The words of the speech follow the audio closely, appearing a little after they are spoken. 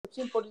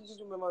सबसे इम्पोर्टेंट चीज़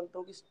जो मैं मानता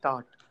हूँ कि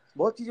स्टार्ट।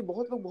 बहुत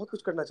लोग बहुत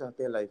कुछ करना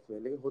चाहते हैं लाइफ में,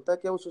 लेकिन होता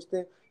क्या, वो सोचते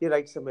हैं ये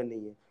राइट समय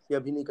नहीं है, ये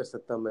अभी नहीं कर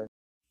सकता मैं।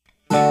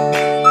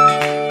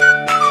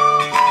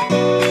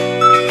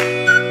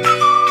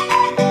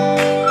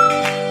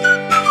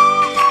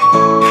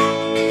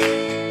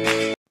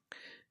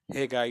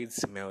 हे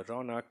गाइस, मैं हूं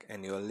Raunak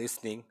and you are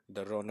listening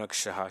the Raunak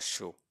Shah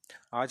show.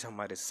 आज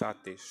हमारे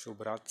साथ है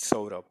Shubhraj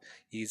Saurabh.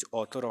 He is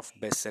author of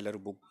best seller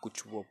book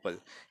कुछ वो पल।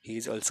 He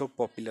is also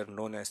popular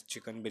known as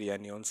chicken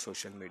biryani on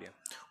social media.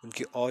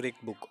 उनकी और एक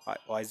book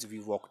as we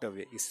walked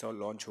away इस साल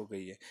लॉन्च हो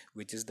गई है,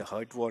 which is the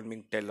heart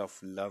warming tell of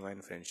love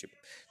and friendship.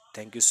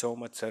 Thank you so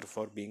much sir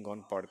for being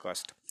on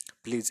podcast.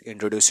 Please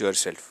introduce your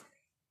self.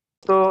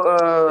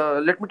 तो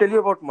let me tell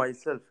you about my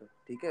self.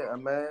 ठीक है,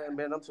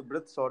 मेरा नाम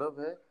सुब्रत सौरभ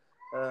है।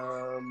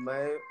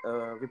 मैं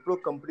विप्रो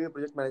कंपनी में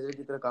project manager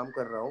की तरह काम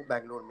कर रहा हूँ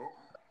बैंगलोर में,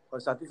 और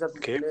साथ ही साथ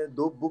ओके। मैंने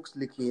 2 बुक्स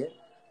लिखी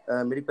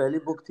है। मेरी पहली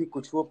बुक थी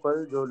कुछ वो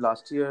पल, जो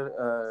लास्ट ईयर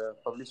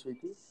पब्लिश हुई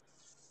थी,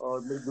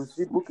 और मेरी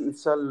दूसरी बुक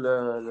इस साल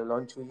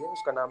लॉन्च हुई है,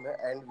 उसका नाम है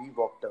एंड वी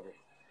वॉकड अवे।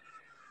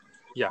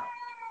 या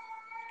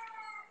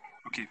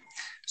okay.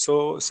 So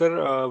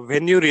sir,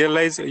 when you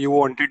realise you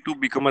wanted to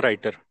become a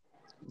writer?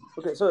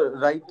 Okay, so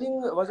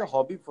writing was a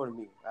hobby for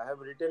me. I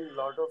have written a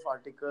lot of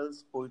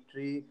articles,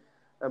 poetry,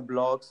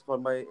 blogs for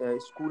my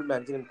school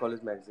magazine and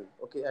college magazine.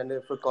 Okay, and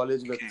for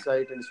college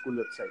website and school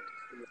website.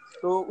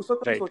 तो उस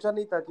वक्त मैंने right. सोचा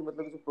नहीं था कि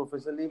मतलब इसको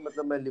प्रोफेशनली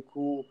मतलब मैं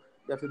लिखूं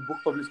या फिर बुक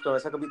पब्लिश करूं,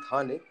 ऐसा कभी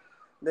था नहीं।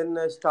 Then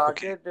I okay.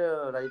 Started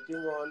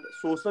writing on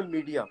social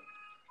media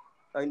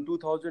इन या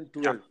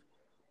 2012,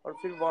 और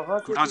फिर वहाँ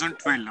से कुछ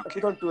 2012। ओके।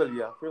 2012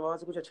 या फिर वहाँ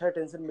से कुछ अच्छा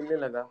अटेंशन मिलने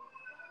लगा।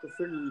 तो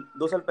फिर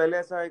 2 साल पहले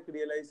ऐसा एक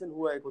रियलाइजेशन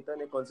हुआ, एक होता है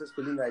ना, कॉन्शियस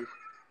फीलिंग आई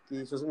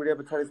कि सोशल मीडिया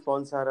पे अच्छा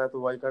रिस्पॉन्स आ रहा है,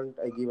 तो why can't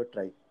I give a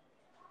try.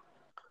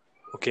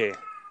 Okay.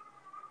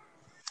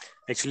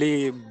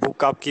 Actually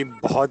book आपकी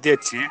बहुत ही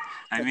अच्छी है।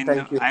 I mean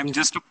thank you. I am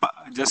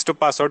just to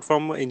pass out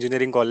from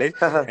engineering college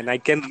and I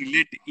can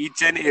relate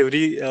each and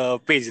every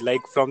page,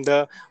 like from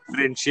the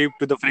friendship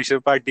to the fresher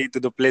party to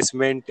the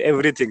placement,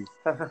 everything.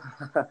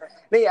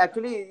 नहीं,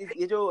 actually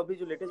ये जो अभी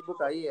जो latest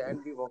book आई है and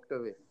we walked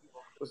away,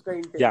 उसका या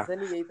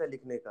intention ही यही था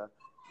लिखने का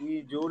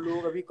कि जो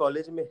लोग अभी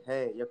कॉलेज में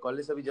हैं या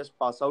कॉलेज से अभी जस्ट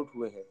पास आउट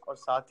हुए हैं, और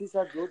साथ ही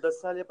साथ जो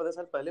 10 साल या 15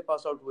 साल पहले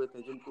पास आउट हुए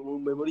थे, जिनको वो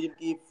मेमोरी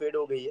जिनकी फेड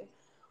हो गई है,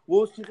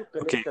 वो उस चीज़ को ओके।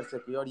 कनेक्ट कर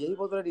सके। और यही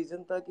बहुत बड़ा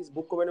रीजन था कि इस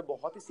बुक को मैंने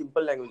बहुत ही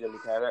सिंपल लैंग्वेज में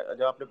लिखा है।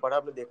 जब आपने पढ़ा,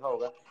 आपने देखा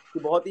होगा कि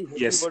बहुत ही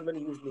हेवी यस। वर्ड मैंने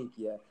यूज नहीं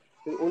किया है।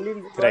 तो ओनली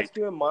रीजन वाज राइट।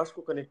 कि मैं मास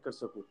को कनेक्ट कर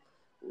सकूं,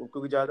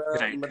 क्योंकि ज़्यादा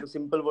राइट। मतलब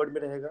सिंपल वर्ड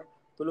में रहेगा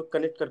तो लोग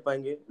कनेक्ट कर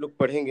पाएंगे, लोग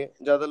पढ़ेंगे,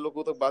 ज़्यादा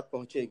लोगों तक बात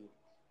पहुंचेगी।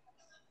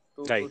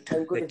 तो राइट।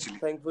 थैंकफुली एक्चुअली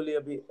थैंकफुली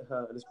अभी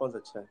हाँ रिस्पॉन्स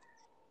अच्छा है।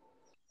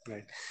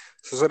 Right.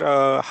 So sir,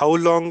 how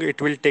long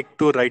it will take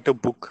to right a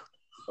book?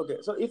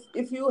 Okay, so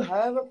if you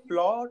have a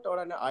plot or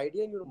an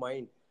idea in your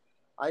mind,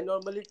 I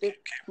normally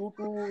take 2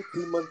 to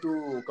 3 months to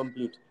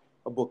complete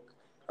a book,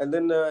 and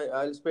then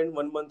I'll spend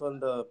 1 month on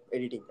the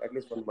editing, at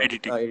least 1 month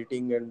editing.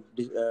 editing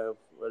and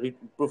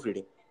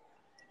proofreading.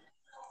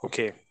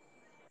 Okay.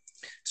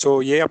 सो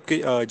ये आपकी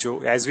जो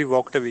as we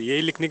walked away,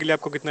 ये लिखने के लिए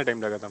आपको कितना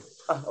time लगा था?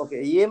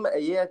 ओके,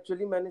 ये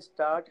एक्चुअली मैंने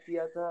स्टार्ट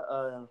किया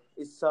था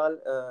इस साल,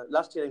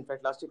 last year,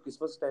 in fact last year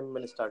Christmas time में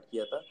मैंने स्टार्ट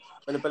किया था।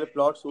 मैंने पहले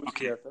प्लॉट सोच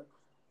ओके। लिया था,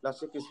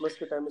 लास्ट ईयर क्रिसमस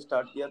के टाइम में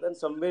स्टार्ट किया था, एंड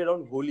समवेयर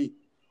अराउंड होली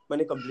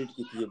मैंने कंप्लीट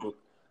की थी ये बुक।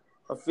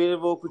 और फिर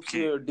वो कुछ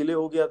ओके। डिले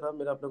हो गया था,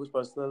 मेरा अपना कुछ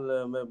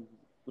पर्सनल, मैं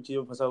कुछ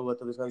चीज़ों में फंसा हुआ था,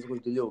 तो इस कारण से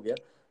कुछ डिले हो गया।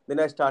 Then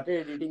I started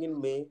editing in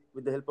may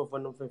with the help of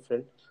one of my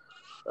friend.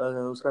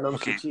 उसका नाम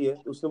ओके। सुची है,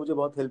 तो उसने मुझे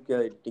बहुत हेल्प किया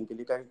एडिटिंग के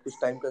लिए, क्योंकि कुछ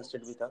टाइम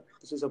कंस्ट्रेंट भी था,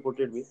 उसने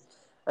supported me.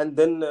 And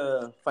then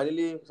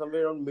finally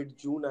somewhere around mid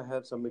June I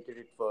have submitted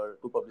it for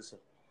to publisher.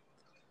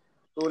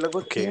 तो लगभग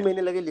ओके। 3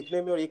 महीने लगे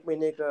लिखने में, और 1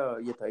 महीने का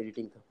ये था,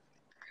 एडिटिंग था।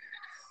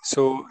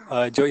 सो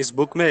जो इस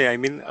बुक में I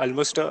mean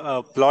almost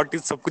plot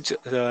is सब कुछ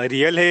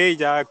रियल है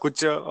या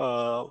कुछ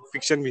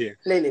फिक्शन भी है?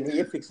 नहीं नहीं नहीं,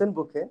 ये फिक्शन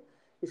बुक है,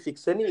 ये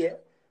फिक्शन ही है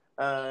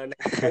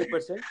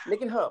 95%।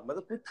 लेकिन हाँ,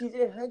 मतलब कुछ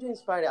चीजें हैं जो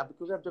इंस्पायर है आप,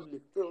 क्योंकि आप जब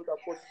लिखते हो तो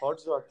आपको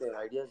थॉट्स जो आते हैं,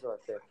 आइडियाज जो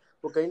आते हैं,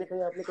 वो कहीं ना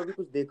कहीं आपने कभी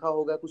कुछ देखा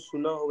होगा, कुछ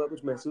सुना होगा,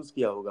 कुछ महसूस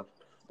किया होगा,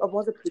 तो आप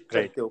वहां से पिक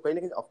राइट। करते हो कहीं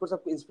ना कहीं। ऑफकोर्स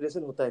आपको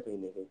इंस्पिरेशन होता है कहीं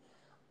ना कहीं।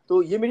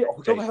 तो ये मेरी राइट।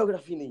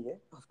 ऑटोबायोग्राफी नहीं है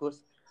ऑफ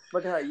कोर्स,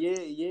 बट हाँ, ये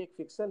एक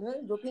फिक्शन है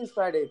जो कि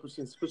इंस्पायर्ड है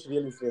कुछ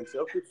रियल इंसिडेंट से,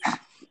 और कुछ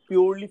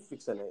प्योरली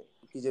फिक्शन है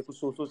कि जो कुछ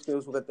सोच सोच के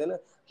उसको कहते हैं ना,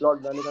 प्लॉट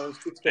बनाने का,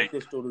 स्टिच राइट। करते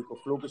हैं स्टोरी को,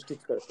 फ्लो को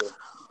स्टिच करते हैं,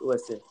 तो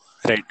वैसे।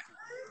 राइट।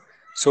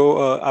 सो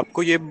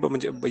आपको ये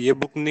मुझे ये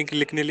बुक लिखने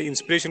के लिए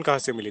इंस्पिरेशन कहाँ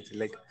से मिली थी,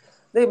 लाइक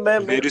नहीं, मैं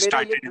वेयर यू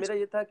स्टार्टेड? मेरा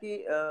ये था कि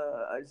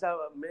ऐसा,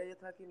 मेरा ये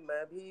था कि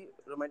मैं भी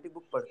रोमांटिक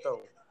बुक पढ़ता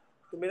हूँ।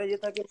 तो मेरा ये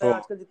था कि मैं ओ।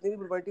 आजकल जितनी भी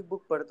रोमांटिक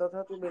बुक पढ़ता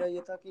था, तो मेरा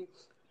ये था कि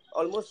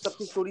ऑलमोस्ट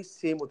सबकी स्टोरी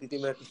सेम होती थी।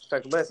 मैं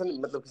ऐसा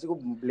मतलब किसी को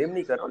ब्लेम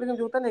नहीं कर रहा हूँ, लेकिन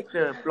जो होता है ना,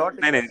 एक प्लॉट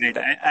एक नहीं नहीं, ऐसी राइट,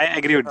 है। आई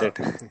एग्री विद हाँ,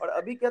 दैट। और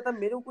अभी क्या था,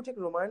 मेरे को कुछ एक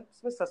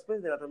रोमांस में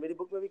सस्पेंस देना था। मेरी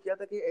बुक में भी क्या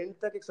था कि एंड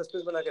तक एक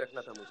सस्पेंस बना के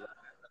रखना था मुझे।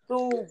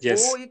 तो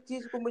यस। वो एक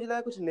चीज को मुझे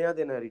लगा कुछ नया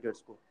देना है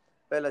रीडर्स को,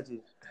 पहला चीज।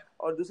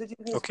 और दूसरी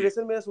चीज, ओके।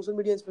 इंस्पिरेशन, मेरा सोशल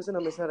मीडिया इंस्पिरेशन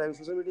हमेशा रहा है।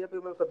 सोशल मीडिया पे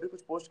मैं कभी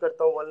कुछ पोस्ट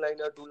करता हूँ, 1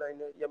 लाइनर 2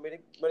 लाइनर, या मेरे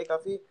मेरे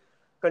काफी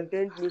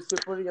कंटेंट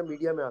न्यूज़पेपर या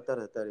मीडिया में आता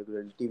रहता है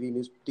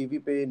रेगुलरली, टीवी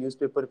पे,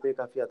 न्यूज़पेपर पे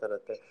काफ़ी आता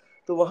रहता है,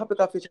 तो वहाँ पे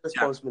काफ़ी अच्छा या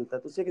रिस्पॉन्स मिलता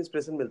है, तो उससे एक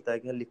इंस्पिरेशन मिलता है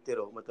कि हाँ लिखते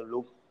रहो, मतलब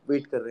लोग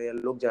वेट कर रहे हैं,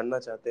 लोग जानना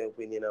चाहते हैं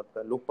ओपिनियन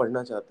आपका, लोग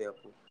पढ़ना चाहते हैं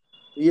आपको,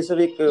 तो ये सब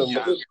एक या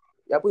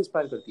मतलब आपको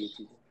इंस्पायर करती है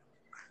चीज़ें।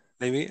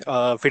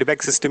 नहीं,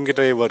 फीडबैक सिस्टम की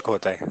तरह ये वर्क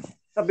होता है।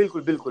 हाँ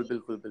बिल्कुल बिल्कुल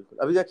बिल्कुल बिल्कुल,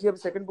 अभी देखिए अभी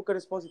सेकंड बुक का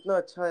रिस्पॉन्स इतना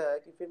अच्छा आया है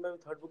कि फिर मैं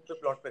थर्ड बुक पे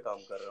प्लॉट पे काम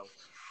कर रहा हूँ,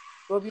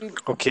 तो अभी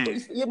ओके।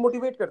 तो ये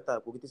मोटिवेट करता है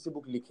आपको कि तीसरी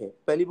बुक लिखें,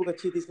 पहली बुक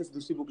अच्छी थी इसलिए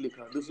दूसरी बुक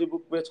लिखा, दूसरी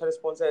बुक में अच्छा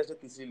रिस्पॉन्स आया इसलिए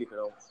तीसरी लिख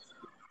रहा हूँ,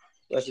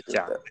 तो ऐसे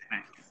या चलता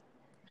है।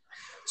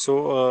 सो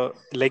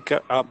लाइक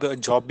आप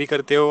जॉब भी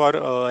करते हो और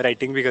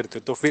राइटिंग भी करते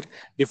हो, तो फिर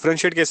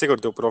डिफरेंशिएट कैसे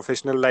करते हो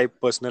प्रोफेशनल लाइफ,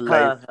 पर्सनल हाँ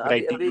लाइफ, हाँ,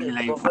 अभी अभी राइटिंग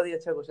लाइफ? बहुत ही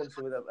अच्छा क्वेश्चन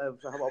सुमित,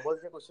 हम बहुत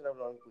अच्छा क्वेश्चन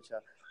आपने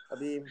पूछा।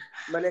 अभी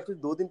मैंने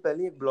एक्चुअली 2 दिन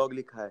पहले ही एक ब्लॉग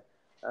लिखा है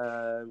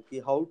कि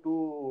how to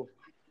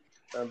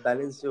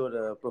balance your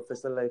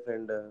professional life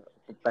and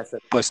passion,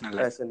 personal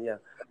life. Passion या,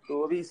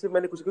 तो अभी इससे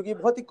मैंने कुछ, क्योंकि ये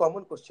बहुत ही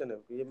कॉमन क्वेश्चन है,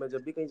 ये मैं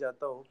जब भी कहीं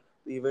जाता हूँ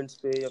तो इवेंट्स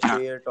पे या हाँ,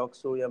 फेयर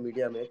टॉक्स हो या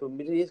मीडिया में, तो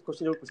मुझे ये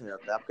क्वेश्चन जरूर पूछा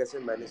जाता है, आप कैसे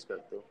मैनेज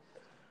करते हो,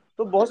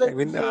 तो बहुत सारी आई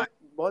मीन चीजें,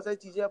 बहुत सारी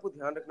चीजें आपको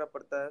ध्यान रखना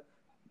पड़ता है।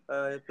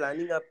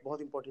 प्लानिंग आप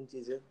बहुत इंपॉर्टेंट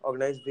चीज़ है,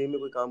 ऑर्गेनाइज वे में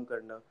कोई काम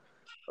करना,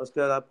 उसके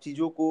बाद आप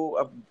चीज़ों को,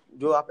 अब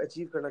जो आप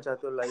अचीव करना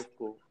चाहते हो लाइफ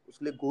को,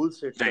 उसके लिए गोल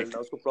सेट राइट। करना,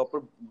 उसको प्रॉपर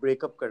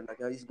ब्रेकअप करना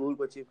कि हाँ इस गोल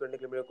को अचीव करने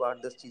के लिए मेरे को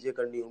 8-10 चीज़ें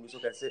करनी होंगी, उसको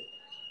कैसे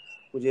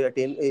मुझे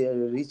अटेन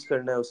रीच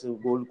करना है उस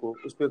गोल को,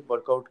 उस पर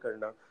वर्कआउट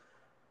करना,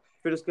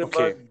 फिर उसके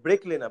ओके। बाद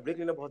ब्रेक लेना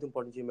बहुत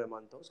इंपॉर्टेंट चीज़ मैं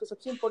मानता हूँ, उसका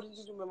सबसे इंपॉर्टेंट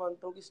चीज़ जो मैं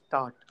मानता हूँ कि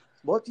स्टार्ट,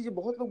 बहुत चीज़ें,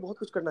 बहुत लोग बहुत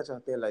कुछ करना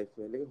चाहते हैं लाइफ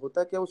में, लेकिन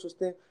होता क्या, वो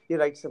सोचते हैं ये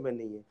राइट समय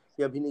नहीं है,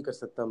 ये अभी नहीं कर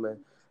सकता मैं,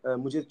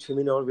 मुझे 6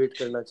 महीने और वेट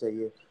करना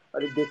चाहिए,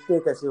 अरे देखते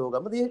हैं कैसे होगा,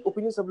 मतलब ये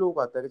ओपिनियन सब लोगों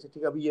को आता है कि अच्छा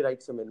ठीक है अभी ये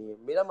राइट समय नहीं है,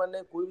 मेरा मानना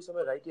है कोई भी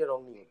समय राइट या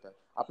रॉन्ग नहीं होता है,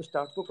 आप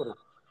स्टार्ट तो करो,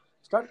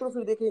 स्टार्ट करो,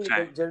 फिर देखेंगे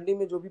राइट। जर्नी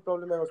में जो भी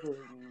प्रॉब्लम है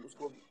उसमें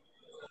उसको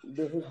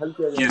हल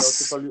किया जाएगा, यस।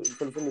 उसको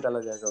सॉल्यूशन निकाला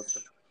जाएगा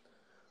उसका,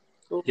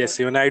 तो yes,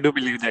 even I do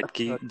believe that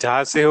कि अच्छा,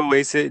 जहां से हो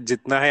वहीं से,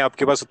 जितना है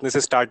आपके पास उतने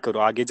से स्टार्ट करो,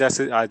 आगे जा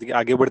से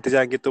आगे बढ़ते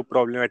जाएंगे तो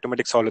प्रॉब्लम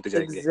ऑटोमेटिक सॉल्व होते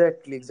जाएंगे।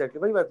 एग्जैक्टली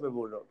वही बात मैं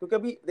बोल रहा हूँ, क्योंकि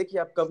अभी देखिए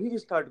आप कभी भी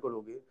स्टार्ट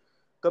करोगे,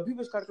 कभी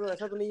भी स्टार्ट करो,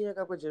 ऐसा तो नहीं है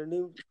कि आपका जर्नी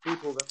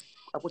स्मूथ होगा,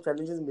 आपको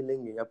चैलेंजेस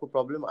मिलेंगे, आपको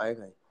प्रॉब्लम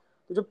आएगा ही,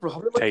 तो जो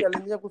प्रॉब्लम और राइट।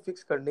 चैलेंजेस आपको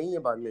फिक्स करने ही है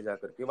बाद में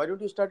जाकर के, why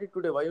don't you start it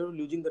today, why are you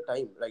losing the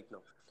time right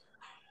now,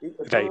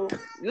 तो राइट।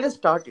 लेट्स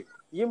स्टार्ट इट,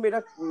 ये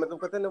मेरा मतलब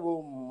कहते हैं ना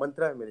वो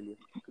मंत्र है मेरे लिए,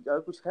 कि अगर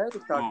कुछ है तो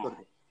स्टार्ट कर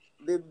दो,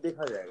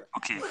 देखा जाएगा।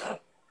 Okay.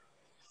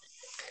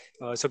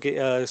 So, okay,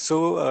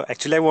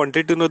 actually, I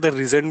wanted to know the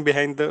reason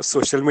behind the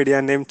social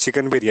media name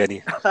Chicken Biryani.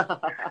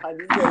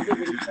 This is also a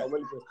very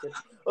common question.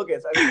 Okay,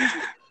 so I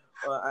see.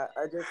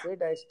 I just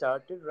said I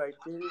started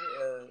writing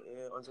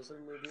on social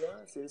media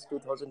since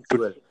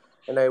 2012,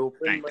 and I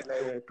opened Right.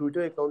 my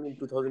Twitter account in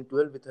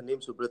 2012 with the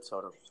name Subrat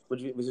Saurabh,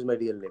 which is my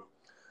real name.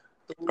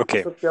 तो उस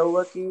Okay. वक्त क्या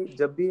हुआ कि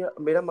जब भी,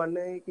 मेरा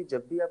मानना है कि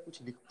जब भी आप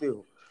कुछ लिखते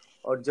हो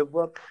और जब वो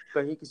आप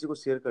कहीं किसी को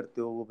शेयर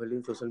करते हो, वो भले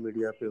ही सोशल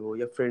मीडिया पे हो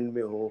या फ्रेंड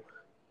में हो,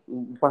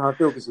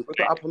 पढ़ाते हो किसी को,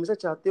 तो Right. आप हमेशा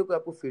चाहते हो कि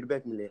आपको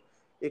फीडबैक मिले,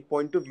 एक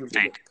पॉइंट ऑफ व्यू मिले,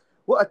 Right.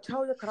 वो अच्छा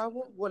हो या खराब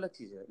हो वो अलग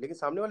चीज़ है, लेकिन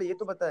सामने वाला ये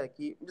तो बताए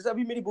कि जैसे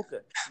अभी मेरी बुक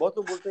है, बहुत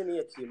लोग बोलते हैं नहीं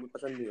अच्छी है, मुझे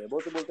पसंद नहीं है,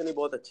 बहुत लोग बोलते हैं नहीं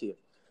बहुत अच्छी है,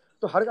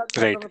 तो हर आदमी का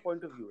अपना Right. अपना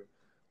पॉइंट ऑफ व्यू है,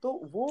 तो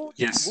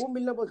Yes. वो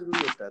मिलना बहुत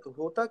जरूरी होता है, तो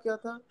होता क्या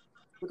था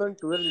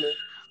 2012 में,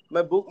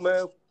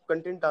 मैं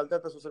कंटेंट डालता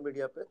था सोशल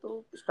मीडिया पे,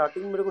 तो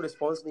स्टार्टिंग में मेरे को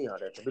रिस्पांस नहीं आ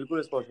रहा था, बिल्कुल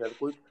रिस्पांस नहीं आ रहा था,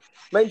 कोई,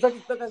 मैं इनफैक्ट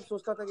इतना का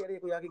सोचता था कि यार ये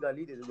कोई आके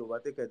गाली दे दे, दो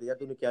बातें कह दे, यार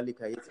तूने क्या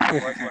लिखा है, ये सब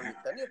बकवास सवाल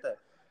लिखता है, नहीं होता है,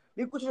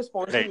 लेकिन कुछ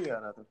रिस्पॉन्स ही Right. नहीं आ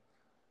रहा था।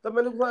 तब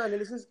मैंने थोड़ा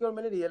एनालिसिस किया और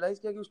मैंने रियलाइज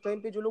किया कि उस टाइम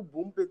पे जो लोग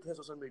बूम पे थे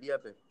सोशल मीडिया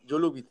पे, जो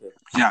लोग भी थे,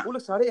 Yeah. वो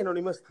लोग सारे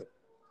एनोनिमस थे,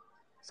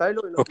 सारे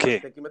लोग एनोनिमस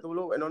Okay. थे, कि मतलब वो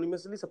लोग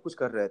एनोनिमसली सब कुछ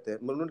कर रहे थे,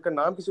 मतलब उनका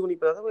नाम किसी को नहीं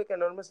पता था, वो एक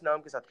एनोनिमस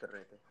नाम के साथ कर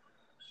रहे थे,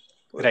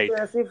 तो एक Right.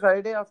 ऐसे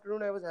Friday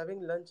afternoon I was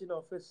having lunch in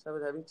office, I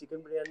was having chicken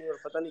biryani, और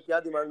पता नहीं क्या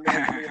दिमाग में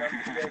आया, चिकन के नाम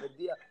चिकन बिरयानी रख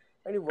दिया,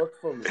 and it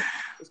worked for me.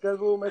 उसके बाद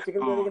वो मैं चिकन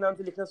बिरयानी Oh. के नाम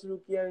से लिखना शुरू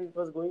किया, and it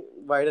was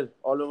going viral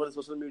all over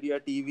social media,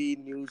 TV,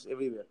 news,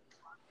 everywhere,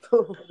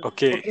 तो वो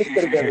Okay. क्लिक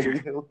कर गया मेरे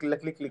लिए, वो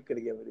लकली क्लिक कर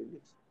गया मेरे लिए।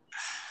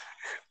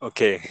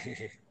 Okay.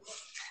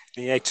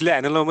 नहीं, एक्चुअली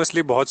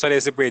एनोनमसली बहुत सारे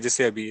ऐसे पेजेस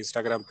है अभी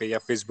इंस्टाग्राम पे या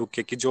फेसबुक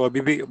के कि जो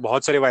अभी भी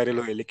बहुत सारे वायरल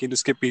हुए, लेकिन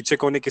उसके पीछे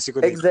कौन है किसी को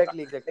नहीं पता।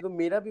 एग्जैक्टली तो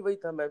मेरा भी वही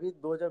था, मैं भी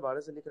 2012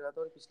 से लिख रहा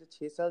था और पिछले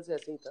 6 साल से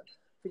ऐसे ही था,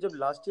 फिर जब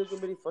लास्ट ईयर जो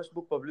मेरी फर्स्ट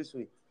बुक पब्लिश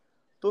हुई,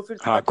 तो फिर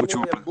था हाँ, कि कुछ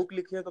नहीं अब ऊपर। बुक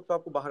लिखी है तो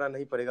आपको बाहर आना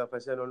ही पड़ेगा, आप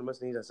ऐसे एनोनिमस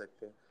नहीं रह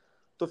सकते,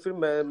 तो फिर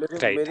मैं मेरे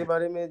राइट। मेरे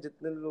बारे में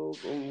जितने लोग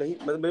नहीं,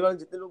 मतलब मेरे बारे में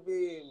जितने लोग भी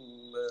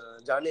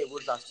जाने, वो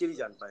लास्ट ईयर ही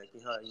जान पाए कि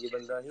हाँ ये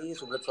बंदा ही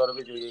सुब्रत सौरभ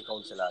है जो ये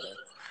अकाउंट चला रहा है,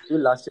 ये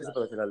लास्ट ईयर से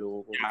पता चला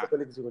लोगों को, उससे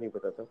पहले किसी को नहीं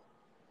पता था।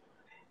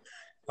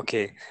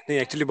 ओके। नहीं,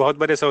 एक्चुअली बहुत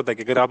बार ऐसा होता है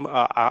कि अगर आप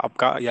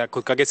आपका या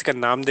खुद का किसी का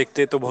नाम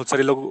देखते हैं तो बहुत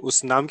सारे लोग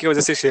उस नाम की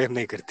वजह से शेयर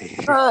नहीं करते।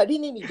 हाँ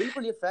नहीं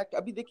बिल्कुल ये फैक्ट,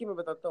 अभी देखिए मैं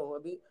बताता हूँ,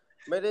 अभी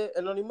मेरे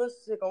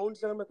एनोनिमस अकाउंट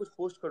से अगर मैं कुछ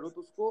पोस्ट करूँ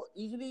तो उसको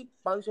इजीली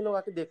 500 लोग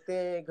आके देखते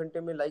हैं, 1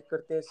 घंटे में लाइक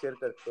करते हैं, शेयर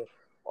करते हैं,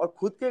 और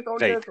खुद के अकाउंट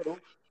से अगर राइट। करो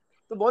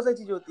तो बहुत सारी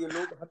चीजें होती है,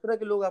 लोग हर तरह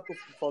के लोग आपको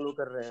फॉलो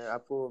कर रहे हैं,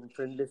 आपको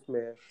फ्रेंड लिस्ट में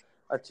है,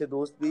 अच्छे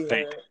दोस्त भी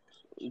राइट।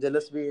 हैं,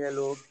 जेलस भी हैं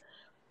लोग,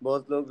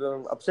 बहुत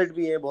लोग अपसेट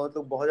भी हैं, बहुत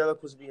लोग बहुत ज्यादा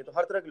खुश भी हैं, तो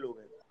हर तरह के लोग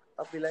हैं,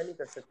 आप रिलाई नहीं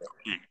कर सकते।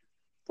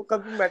 तो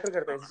कभी मैटर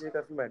करता है, ऐसी चीजें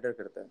काफी मैटर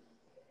करता है।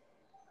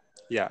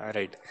 या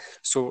राइट।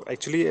 सो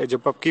एक्चुअली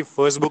जब आपकी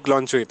फर्स्ट बुक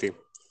लॉन्च हुई थी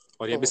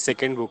और ये भी ओहो।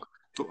 सेकंड बुक,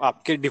 तो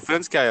आपके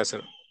डिफरेंस क्या आया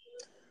सर?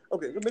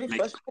 ओके, जो मेरी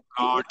लाइक फर्स्ट बुक थी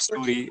प्लॉट एक,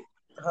 स्टोरी।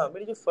 हाँ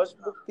मेरी जो फर्स्ट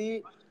बुक थी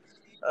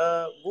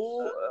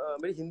वो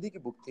मेरी हिंदी की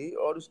बुक थी,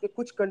 और उसके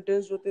कुछ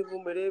कंटेंट्स जो थे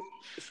वो मेरे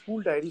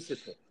स्कूल डायरी से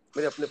थे,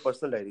 मेरे अपने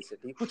पर्सनल डायरी से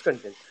थे कुछ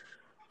कंटेंट।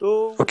 तो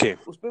ओके।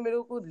 उसमें मेरे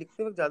को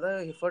लिखते वक्त ज़्यादा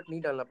एफर्ट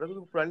नहीं डालना पड़ा,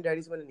 क्योंकि पुरानी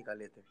डायरी से मैंने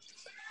निकाले थे।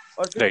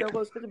 और फिर क्या राइट।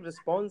 हुआ, उसका जब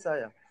रिस्पॉन्स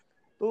आया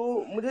तो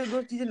मुझे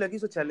दो चीज़ें लगी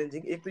सो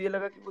चैलेंजिंग। एक तो ये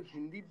लगा कि वो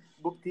हिंदी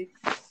बुक थी,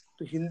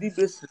 तो हिंदी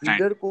बेस्ड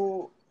राइट। रीडर को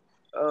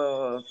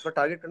थोड़ा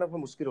टारगेट करना बहुत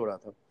मुश्किल हो रहा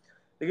था।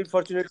 लेकिन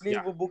फॉर्चुनेटली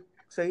या वो बुक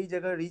सही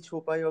जगह रीच हो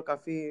पाई और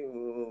काफ़ी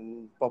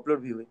पॉपुलर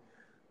भी हुई।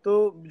 तो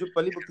जो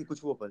पहली बुक थी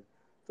कुछ वो पल,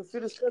 तो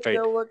फिर उसके बाद क्या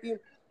राइट। हुआ कि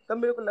तब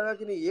मेरे को लगा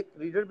कि नहीं, एक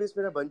रीडर बेस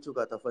मेरा बन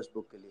चुका था फर्स्ट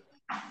बुक के लिए।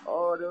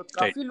 और राइट।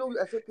 काफ़ी लोग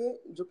ऐसे थे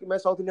जो कि, मैं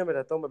साउथ इंडिया में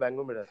रहता हूँ, मैं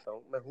बैंगलोर में रहता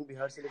हूँ, मैं हूँ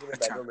बिहार से लेकिन मैं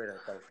अच्छा। बैंगलोर में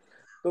रहता हूँ।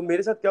 तो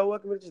मेरे साथ क्या हुआ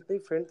कि मेरे जितने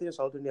भी फ्रेंड थे जो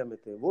साउथ इंडिया में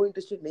थे, वो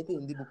इंटरेस्टेड नहीं थे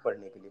हिंदी बुक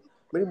पढ़ने के लिए।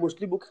 मेरी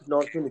मोस्टली बुक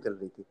नॉर्थ में निकल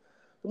रही थी।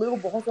 तो मेरे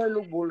को बहुत सारे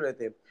लोग बोल रहे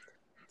थे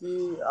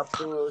कि आप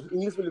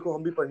इंग्लिश में लिखो,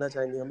 हम भी पढ़ना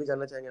चाहेंगे, हम भी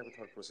जानना चाहेंगे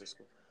आपके थॉट प्रोसेस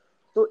को।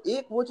 तो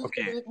एक वो चीज़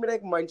ओके। का, एक मेरा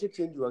एक माइंडसेट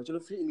चेंज हुआ, चलो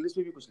फिर इंग्लिश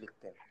में भी कुछ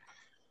लिखते हैं।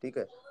 ठीक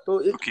है। तो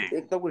एक ओके।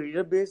 एक तो वो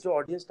रीडर बेस्ड जो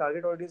ऑडियंस,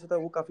 टारगेट ऑडियंस होता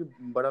है, वो काफी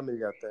बड़ा मिल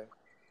जाता है।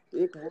 तो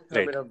एक वो था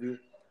राइट। मेरा व्यू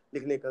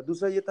लिखने का।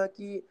 दूसरा ये था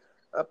कि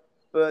आप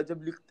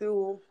जब लिखते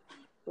हो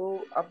तो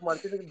आप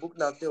मार्केट में जब बुक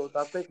लाते हो तो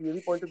आपका एक ये भी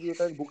पॉइंट ऑफ व्यू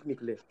होता है कि बुक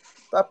निकले,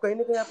 तो आप कहीं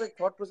ना कहीं आपका एक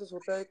थॉट प्रोसेस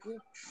होता है कि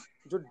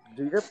जो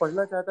रीडर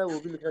पढ़ना चाहता है वो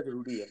भी लिखना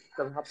जरूरी है।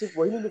 कभी आप सिर्फ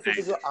वही नहीं लिख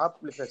सकते जो राइट। आप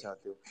लिखना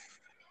चाहते हो।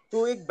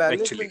 तो एक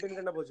बैलेंस एक्चुअली। मेंटेन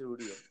करना बहुत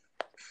जरूरी है।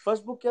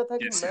 फर्स्ट बुक क्या था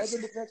कि यस। मैं यस। जो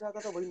लिखना चाहता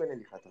था वही मैंने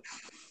लिखा था।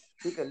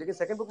 ठीक है। लेकिन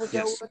सेकंड बुक में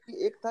क्या यस। हुआ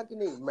कि एक था कि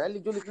नहीं, मैं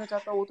जो लिखना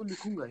चाहता हूँ वो तो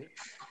लिखूंगा ही,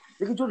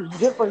 लेकिन जो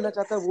रीडर पढ़ना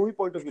चाहता है वो भी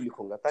पॉइंट ऑफ व्यू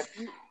लिखूंगा,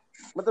 ताकि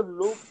मतलब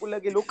लोग को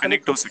लगे, लोग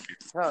कनेक्ट कनेक्ट हो हो सके।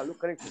 सके। हाँ, लोग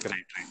कनेक्ट हो सके।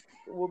 राइट।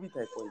 राइट। तो वो भी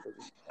था एक point of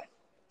view.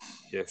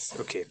 Yes.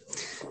 Okay.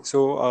 So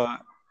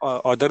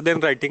other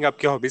than writing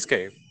आपकी हॉबीज क्या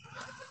है?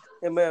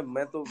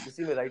 मैं तो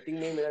इसी में, राइटिंग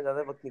में ही मेरा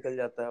ज्यादा वक्त निकल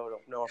जाता है, और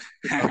अपने ऑफिस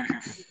के काम,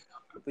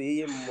 तो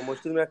यही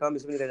मोस्टली मेरा काम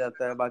इसमें निकल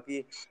जाता है।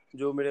 बाकी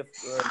जो मेरे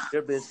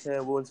रीडर बेस्ड हैं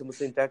वो उनसे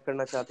मुझसे इंटरेक्ट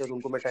करना चाहते हैं तो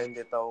उनको मैं टाइम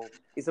देता हूँ।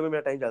 इस समय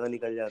मेरा टाइम ज्यादा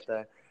निकल जाता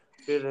है।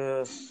 फिर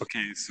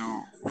okay.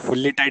 So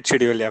fully tight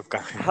schedule है आपका।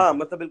 हाँ,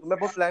 मतलब बिल्कुल मैं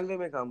बहुत प्लान वे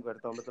में काम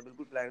करता हूँ, मतलब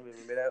बिल्कुल प्लान वे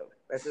में मेरा।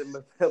 ऐसे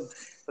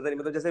पता नहीं,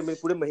 मतलब जैसे मेरे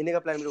पूरे महीने का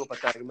प्लान मेरे को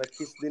पता है कि मैं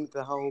किस दिन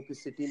कहाँ हूँ,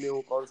 किस सिटी में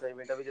हूँ, कौन सा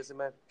इवेंट। अभी जैसे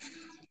मैं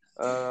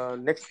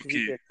next okay.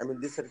 Weekend, I mean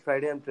this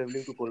Friday I am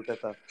travelling to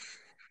Kolkata.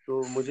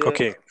 तो मुझे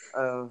ओके।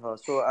 हाँ,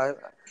 so I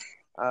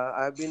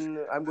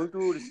am going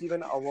to receive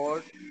an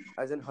award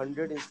as an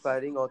 100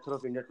 inspiring author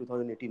of India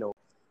 2018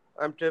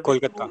 award.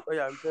 Kolkata.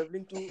 I'm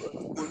traveling to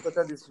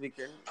Kolkata this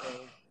weekend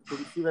to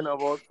receive an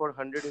award for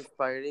 100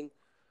 inspiring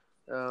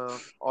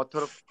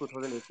author of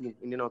 2018,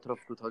 Indian author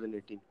of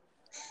 2018.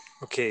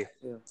 ओके।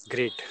 Yeah,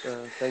 great.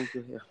 thank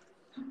you. Yeah.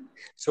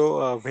 So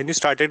when you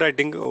started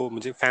writing,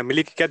 मुझे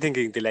family की क्या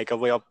thinking थी, like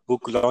अब आप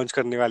book launch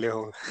करने वाले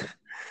हो?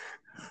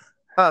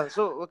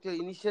 So okay,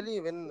 initially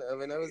when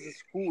I was in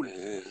school,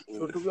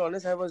 so to be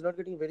honest, I was not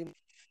getting very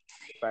much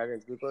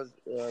parents, because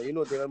they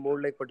were more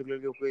like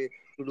particularly okay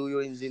to do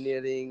your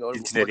engineering or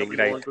whatever engineering, you want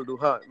right. to do.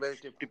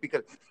 Very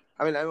typical.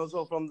 I mean, I'm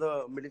also from the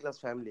middle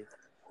class family,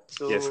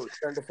 so yes.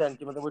 you understand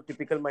कि मतलब वो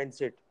typical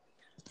mindset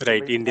कि भाई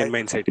right, Indian पढ़ाई,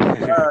 mindset.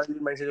 हाँ,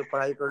 mindset जो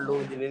पढ़ाई कर लो,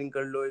 engineering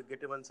कर लो,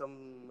 get even some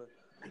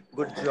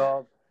good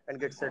job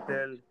and get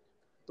settled.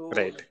 So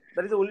right.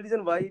 that is the only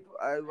reason why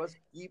I was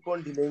keep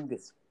on delaying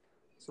this.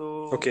 So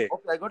okay.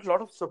 okay, I got a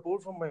lot of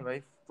support from my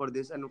wife for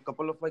this, and a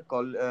couple of my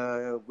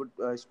good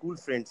school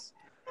friends,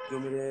 जो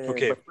मेरे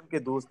okay. बचपन के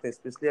दोस्त हैं.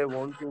 Especially I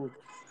want to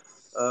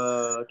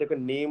take a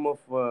name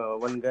of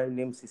one guy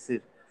named Sisir.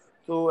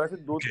 तो ऐसे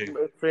दो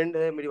okay. Friend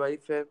है, मेरी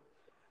वाइफ है,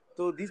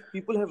 तो these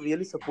people have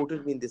really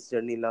supported me in this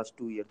journey in last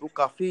 2 years. तो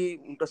काफी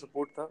उनका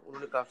सपोर्ट था,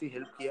 उन्होंने काफी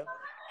हेल्प किया।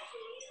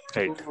 तो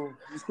राइट।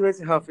 इसकी वजह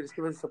से, हाँ, फिर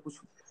इसकी वजह से सब कुछ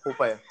हो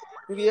पाया,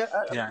 क्योंकि ये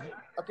या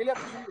अकेले आप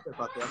कुछ नहीं कर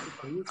पाते,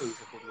 आपको चाहिए चाहिए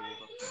सपोर्ट लोगों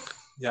का।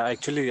 या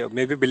एक्चुअली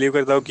मैं भी बिलीव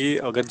करता हूँ कि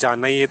अगर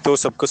जाना ही है तो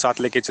सबको साथ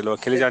लेके चलो,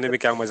 अकेले जाने में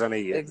क्या मजा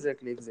नहीं है।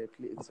 एग्जैक्टली।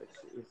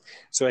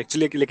 सो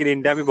एक्चुअली लेकिन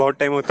इंडिया में बहुत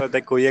टाइम होता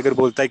है, कोई अगर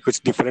बोलता है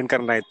कुछ डिफरेंट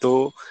करना है तो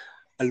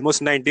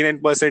ऑलमोस्ट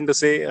 99%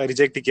 उसे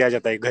रिजेक्ट ही किया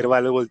जाता है। घर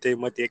वाले बोलते हैं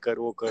मत ये कर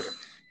वो कर।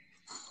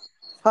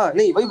 हाँ,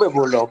 नहीं, वही मैं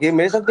बोल रहा हूँ कि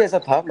मेरे साथ भी ऐसा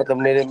था, मतलब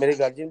मेरे मेरे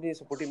गार्जियन भी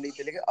सपोर्टिव नहीं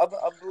थे, लेकिन अब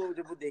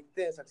जब वो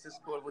देखते हैं सक्सेस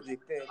को और वो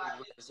देखते हैं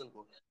पर्सन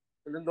को,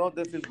 तो no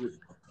they feel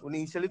good.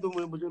 Initially तो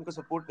मुझे उनका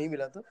सपोर्ट नहीं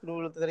मिला था, फिर वो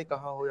बोलते थे अरे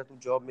कहाँ हो, या तुम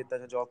जॉब में, इतना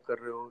अच्छा जॉब कर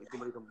रहे हो, इतनी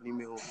बड़ी कंपनी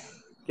में हो,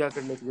 क्या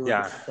करने की जरूरत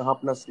या है, कहाँ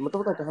अपना मतलब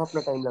होता है, कहाँ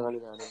अपना टाइम लगाने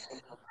जा रहे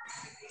हो।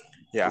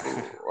 या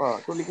तो हाँ,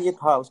 तो लेकिन ये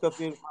था उसका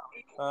फिर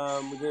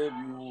मुझे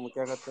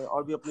क्या कहते हैं,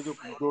 और भी अपने जो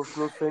दोस्त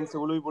क्लोज फ्रेंड्स थे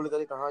वो लोग भी बोले थे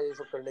अरे कहाँ ये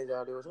सब करने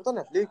जा रहे हो, होता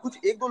ना। लेकिन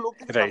कुछ एक दो लोग थे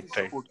जो काफी राइट।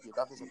 राइट। सपोर्ट किए,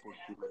 काफी सपोर्ट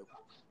किए मेरे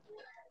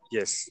को।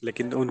 यस,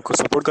 लेकिन उनको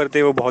सपोर्ट करते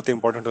हैं वो बहुत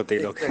इंपॉर्टेंट होते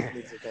हैं लोग.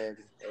 Exactly,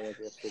 exactly. I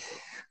agree,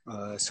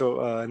 absolutely. So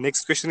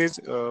next question is,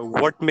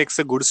 what makes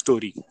a good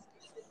story?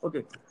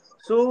 Okay,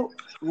 so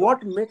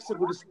what makes a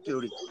good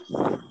story?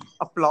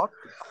 A plot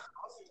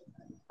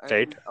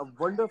Right? and a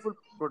wonderful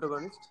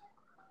protagonist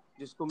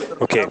जिसको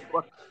मतलब Okay.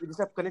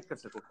 जिसे आप कनेक्ट कर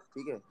सको,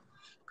 ठीक है.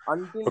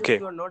 Until Okay.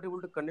 you are not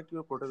able to connect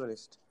your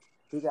protagonist,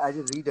 ठीक है, as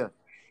a reader,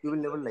 you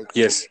will never like it.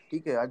 Yes.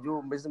 ठीक है, आज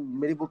जो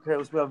मेरी बुक है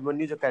उसमें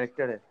अभिमन्यु जो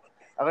कैरेक्टर है,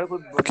 अगर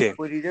Okay.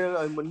 कोई रीडर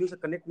अभिमन्यु से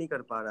कनेक्ट नहीं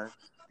कर पा रहा है,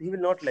 he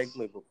will not like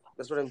my book.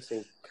 That's what I'm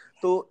saying.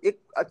 तो एक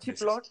अच्छी Yes.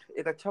 प्लॉट,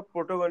 एक अच्छा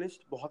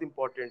प्रोटोगनिस्ट बहुत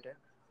इंपॉर्टेंट है,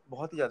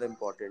 बहुत ही ज्यादा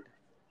इंपॉर्टेंट है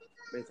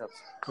मेरे हिसाब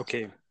से.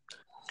 Okay.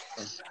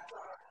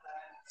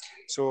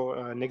 So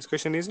next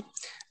question is,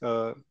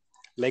 uh,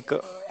 like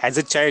as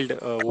a child,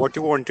 what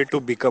you wanted to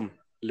become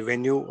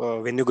when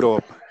you grow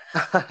up?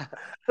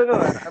 So no,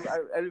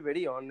 I'll be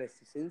very honest.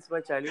 Since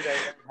my childhood, I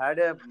had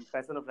a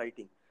passion of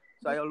writing.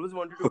 So I always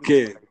wanted to become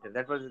a Okay. writer.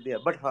 That was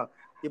there. But हाँ,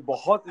 ये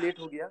बहुत late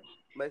हो गया.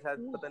 मैं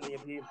शायद पता नहीं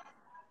अभी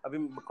अभी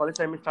कॉलेज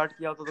टाइम में स्टार्ट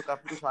किया होता तो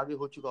काफी कुछ आगे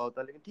हो चुका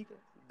होता, लेकिन ठीक है,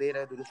 देर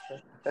है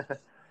दुरुस्त है.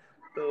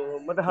 तो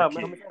मतलब हाँ, मैं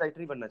Okay. हमेशा राइटर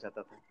ही बनना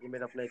चाहता था. ये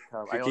मेरा अपना एक था.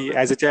 आई क्योंकि always.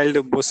 As a child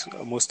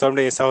most of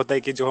ऐसा होता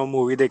है कि जो हम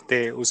मूवी देखते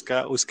हैं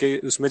उसका उसके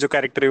उसमें जो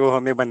कैरेक्टर है वो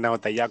हमें बनना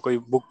होता है, या कोई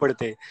बुक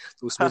पढ़ते हैं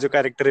तो उसमें जो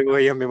कैरेक्टर है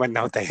वही हमें बनना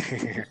होता है.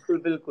 बिल्कुल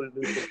बिल्कुल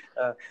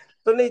बिल्कुल.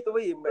 तो नहीं, तो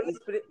वही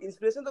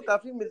इंस्पिरेशन तो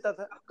काफी मिलता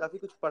था, काफी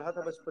कुछ पढ़ा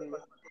था बचपन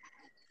में.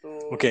 तो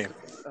ओके.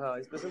 हाँ,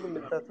 इंस्पिरेशन तो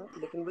मिलता था,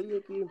 लेकिन वही है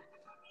कि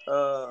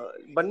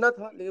बनना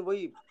था, लेकिन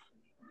वही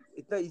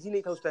इतना इजी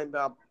नहीं था उस टाइम पे.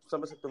 आप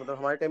समझ सकते हो, मतलब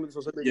हमारे टाइम में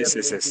तो सोशल मीडिया यस, भी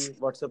यस, नहीं यस. थी,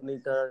 व्हाट्सएप नहीं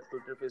था,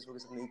 ट्विटर फेसबुक ये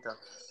सब नहीं था.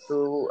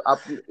 तो आप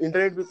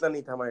इंटरनेट भी इतना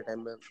नहीं था हमारे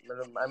टाइम में.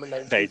 मतलब I am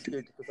 90s right.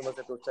 Kid, तो समझ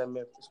सकते हो उस टाइम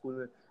में स्कूल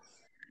में.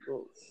 तो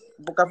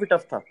वो काफी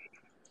टफ था,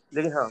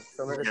 लेकिन हाँ,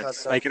 समय के साथ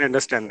यस, आई साथ, कैन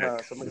अंडरस्टैंड हाँ,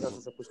 दैट. समय के साथ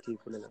साथ सब कुछ ठीक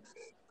होने लगा.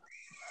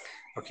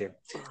 Okay.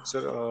 So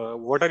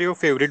what are your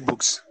favourite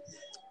books?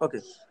 Okay,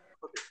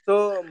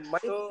 तो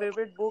my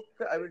favourite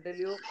book I will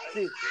tell you.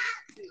 सी,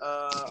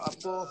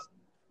 आपको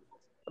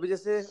अभी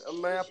जैसे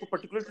मैं आपको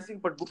पर्टिकुलर किसी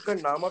बुक का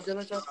नाम आप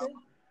जानना चाहते हैं?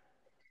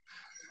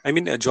 आई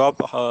मीन जो आप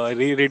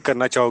री रीड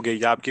करना चाहोगे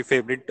या आपकी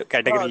फेवरेट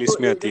कैटेगरी हाँ, तो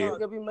लिस्ट में आती जैसे है.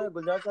 कि अभी मैं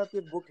गुलजार साहब की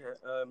एक बुक है,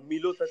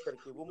 मीलो तक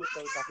करके, वो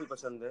मुझे काफी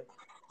पसंद है.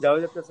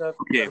 जावेद अख्तर साहब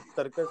की ओके.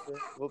 तर्कस है,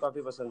 वो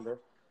काफी पसंद है.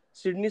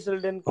 सिडनी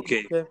शेल्डन की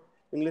ओके. बुक है,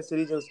 इंग्लिश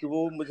सीरीज है उसकी,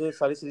 वो मुझे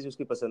सारी सीरीज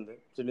उसकी पसंद है,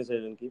 सिडनी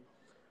शेल्डन की.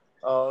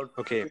 और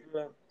ओके.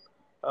 फिर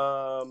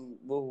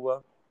वो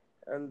हुआ,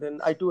 and then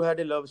I to had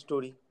a love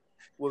story,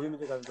 वो भी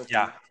मुझे काफी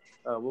या, पसंद है.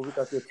 वो भी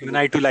काफी अच्छी इवन बुक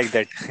आई है. टू लाइक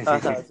हाँ हाँ,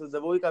 दैट.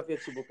 so वो भी काफी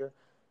अच्छी बुक है.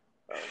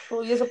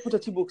 तो ये सब कुछ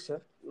अच्छी बुक्स है,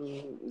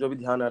 जो भी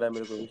ध्यान आ रहा है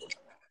मेरे को भी.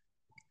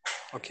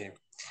 ओके.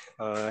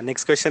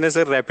 नेक्स्ट क्वेश्चन है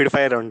सर, रैपिड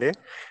फायर राउंड है.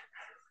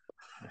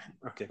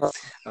 Okay.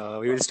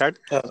 We will start.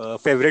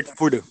 Favourite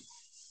food.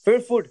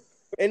 Favorite food?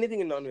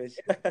 Anything in non-veg.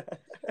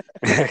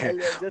 I'll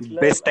just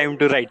love. Best time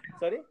to right.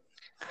 Sorry?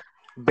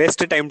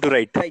 Best time to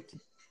right. Right.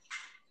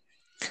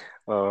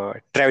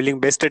 Travelling,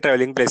 best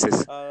travelling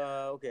places.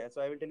 Okay,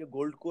 so I will tell you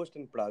Gold Coast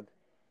and Prague.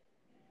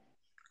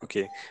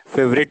 Okay.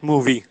 Favourite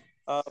movie.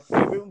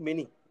 Favorite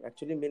many,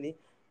 actually many.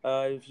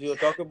 If you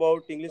talk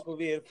about English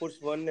movie, Air Force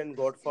One and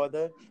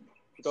Godfather.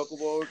 If you talk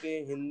about a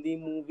Hindi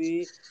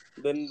movie,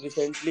 then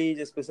recently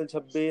जो special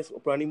 26,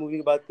 पुरानी movie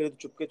की बात करें तो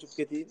चुपके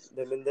चुपके थी,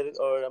 धर्मेंद्र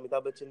और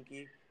अमिताभ बच्चन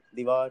की,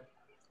 दीवार.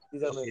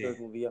 These are my okay.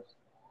 favorite movie.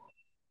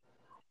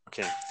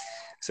 Okay.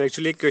 So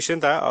actually एक क्वेश्चन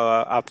था,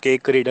 आपके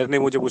एक रीडर ने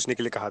मुझे पूछने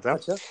के लिए कहा था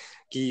अच्छा,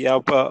 कि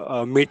आप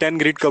मीट एंड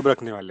ग्रीट कब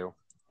रखने वाले हो.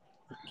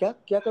 क्या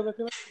क्या कर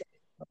रखे हैं?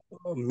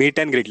 मीट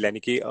एंड ग्रीट यानी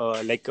कि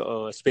लाइक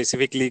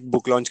स्पेसिफिकली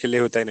बुक लॉन्च के लिए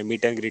होता है ना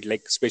meet and greet,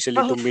 like specially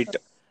हाँ टू हाँ हाँ. मीट.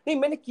 नहीं,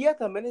 मैंने किया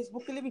था, मैंने इस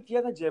बुक के लिए भी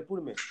किया था जयपुर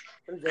में.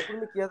 मैंने जयपुर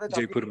में किया था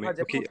काफी. जयपुर में. हाँ,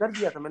 जयपुर ओके. में कर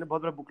दिया था मैंने,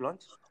 बहुत बड़ा बुक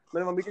लॉन्च.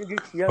 मैंने मीट एंड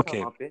ग्रीट किया था ओके.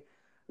 वहाँ पे.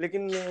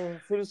 लेकिन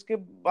फिर उसके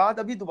बाद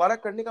अभी दोबारा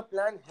करने का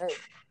प्लान है,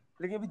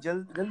 लेकिन अभी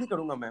जल्दी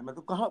करूंगा मैं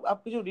तो. कहाँ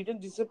आपके जो रिटर्न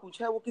जिससे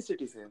पूछा है वो किस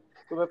सिटी से है,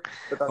 तो मैं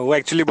बता वो सकता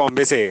एक्चुअली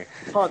बॉम्बे से है.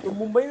 हूँ. हाँ, तो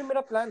मुंबई में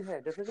मेरा प्लान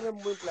है, डेफिनेटली मेरा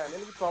मुंबई में प्लान है.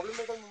 लेकिन प्रॉब्लम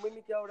मेरे साथ मुंबई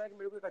में क्या हो रहा है कि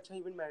मेरे को एक अच्छा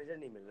इवेंट मैनेजर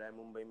नहीं मिल रहा है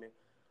मुंबई में,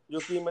 जो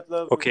कि ओके.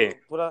 मतलब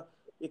थोड़ा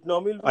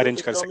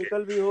अरेंज कर सके.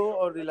 इकोनॉमिकल भी हो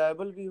और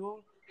रिलायबल भी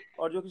हो,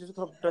 और जो कि जिसे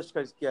थोड़ा ट्रस्ट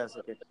कर किया जा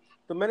सके.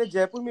 तो मैंने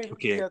जयपुर में इवेंट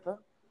ओके. किया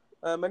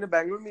था, मैंने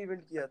बैंगलोर में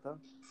इवेंट किया था.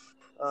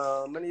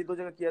 मैंने ये दो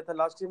जगह किया था.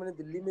 लास्ट ईयर मैंने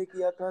दिल्ली में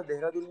किया था,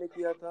 देहरादून में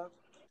किया था,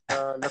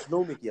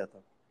 लखनऊ में किया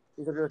था.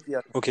 ये सब जगह किया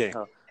था. ओके.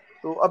 हाँ,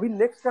 तो अभी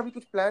नेक्स्ट का भी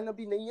कुछ प्लान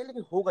अभी नहीं है,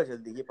 लेकिन होगा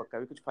जल्दी, ये पक्का.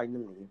 अभी कुछ फाइनल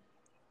नहीं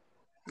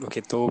है.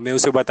 ओके, तो मैं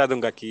उसे बता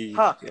दूंगा कि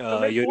हाँ, तो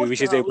मैं योर पोस्ट,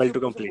 विश इज हाँ, एबल उसे टू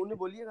उसे कंप्लीट. बोलने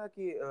बोलिएगा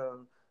कि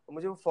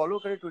मुझे वो फॉलो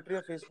करे ट्विटर या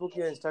फेसबुक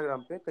या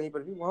इंस्टाग्राम पे, कहीं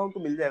पर भी वहाँ उनको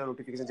मिल जाएगा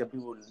नोटिफिकेशन जब भी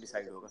वो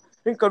डिसाइड होगा.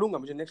 लेकिन करूंगा,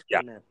 मुझे नेक्स्ट या.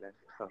 करना है प्लान.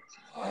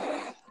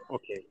 हाँ.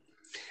 Okay.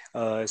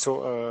 So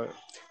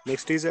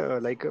next is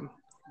like,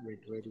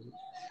 wait wait,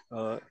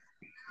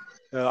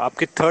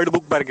 आपके थर्ड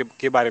बुक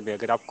के बारे में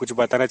अगर आप कुछ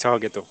बताना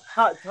चाहोगे तो.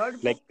 हाँ, थर्ड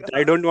लाइक बुक.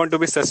 आई हाँ, don't want to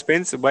be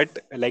suspense but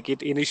like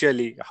it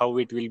initially how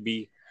it will be.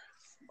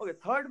 okay,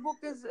 third book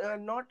is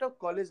not a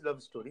college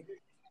love story,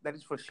 that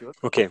is for sure.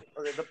 Okay.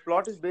 Okay, the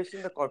plot is based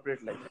in the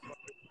corporate life.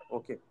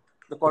 Okay,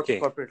 the okay.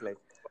 corporate life.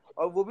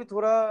 और वो भी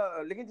थोड़ा,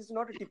 लेकिन this is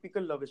not a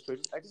typical love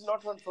story, it is not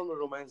from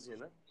romance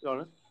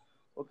genre,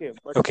 okay,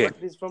 but Okay.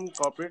 It is from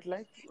corporate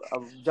life.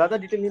 अब ज्यादा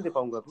detail नहीं दे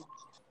पाऊंगा अभी,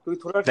 क्योंकि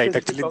थोड़ा Right.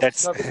 Sensitive Actually, topics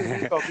that's था, तो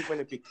सेंसिटिव टॉपिक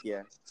मैंने पिक किया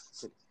है।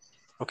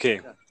 okay.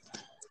 Yeah.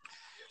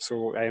 So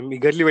I am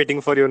eagerly waiting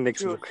for your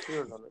next Sure, book.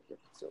 sure, Ronak. Yeah.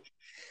 So,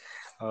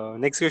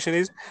 Next question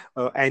is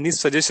any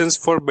suggestions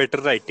for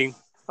better writing?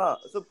 हाँ,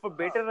 so for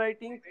better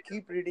writing,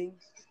 keep reading,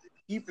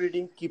 keep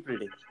reading, keep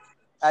reading.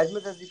 As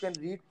much as you can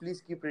read,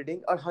 please keep reading.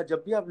 और हाँ,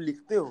 जब भी आप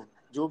लिखते हो,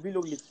 जो भी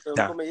लोग लिखते हैं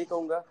Yeah. उनको मैं ये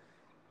कहूँगा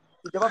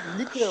कि जब आप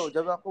लिख रहे हो,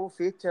 जब आपको वो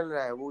फेज चल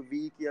रहा है, वो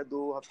वीक या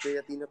 2 हफ्ते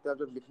या 3 हफ्ते आप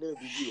जब लिखने में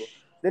बिजी हो,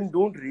 then Yeah.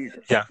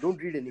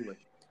 Don't read anyone.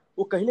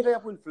 वो कहीं ना कहीं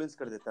आपको इन्फ्लुएंस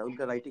कर देता है,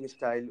 उनका राइटिंग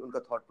स्टाइल, उनका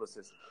थॉट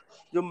प्रोसेस।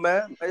 जो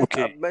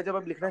Okay. मैं जब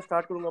अब लिखना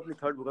स्टार्ट करूंगा अपनी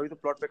थर्ड बुक, अभी तो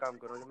प्लॉट पे काम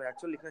कर रहा हूँ, जब मैं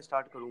एक्चुअल लिखना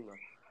स्टार्ट करूंगा,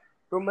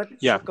 तो मैं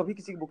Yeah. कभी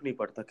किसी की बुक नहीं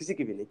पढ़ता, किसी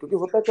की भी नहीं, क्योंकि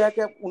होता क्या है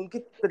कि आप उनके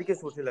तरीके से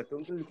सोचने लगते हो,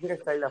 उनके लिखने का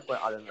स्टाइल आपको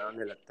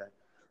आने लगता है,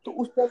 तो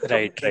उस टाइम पे कभी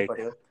Right. नहीं Right.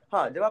 पढ़ेगा।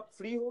 हाँ, जब आप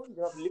फ्री हो,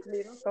 जब आप लिख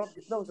नहीं रहे हो, तब आप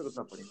जितना हो सके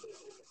उतना पढ़ें।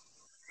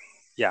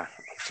 Yeah.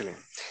 Actually.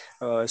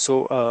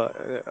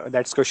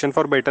 That's question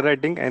for better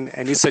writing. And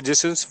any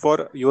suggestions for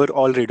your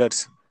all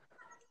readers?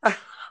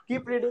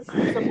 Keep reading,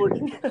 keep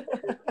supporting,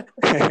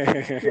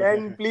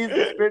 and please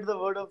spread the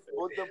word of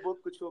both the book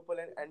Kuchopal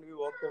and We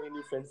Walked Away in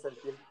your friend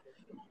circle.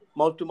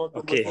 Mouth to mouth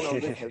promotion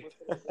always Okay. helps.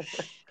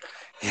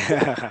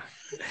 Yeah.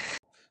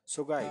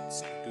 So,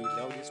 guys, do you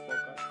love this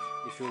podcast?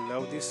 If you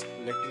love this,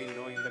 let me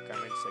know in the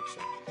comment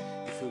section.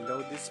 If you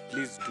love this,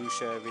 please do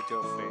share with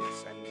your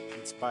friends and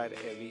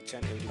inspire each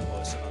and every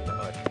person on the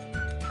earth.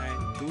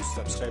 And do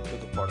subscribe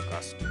to the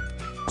podcast.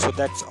 So,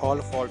 that's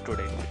all for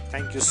today.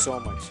 Thank you so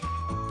much.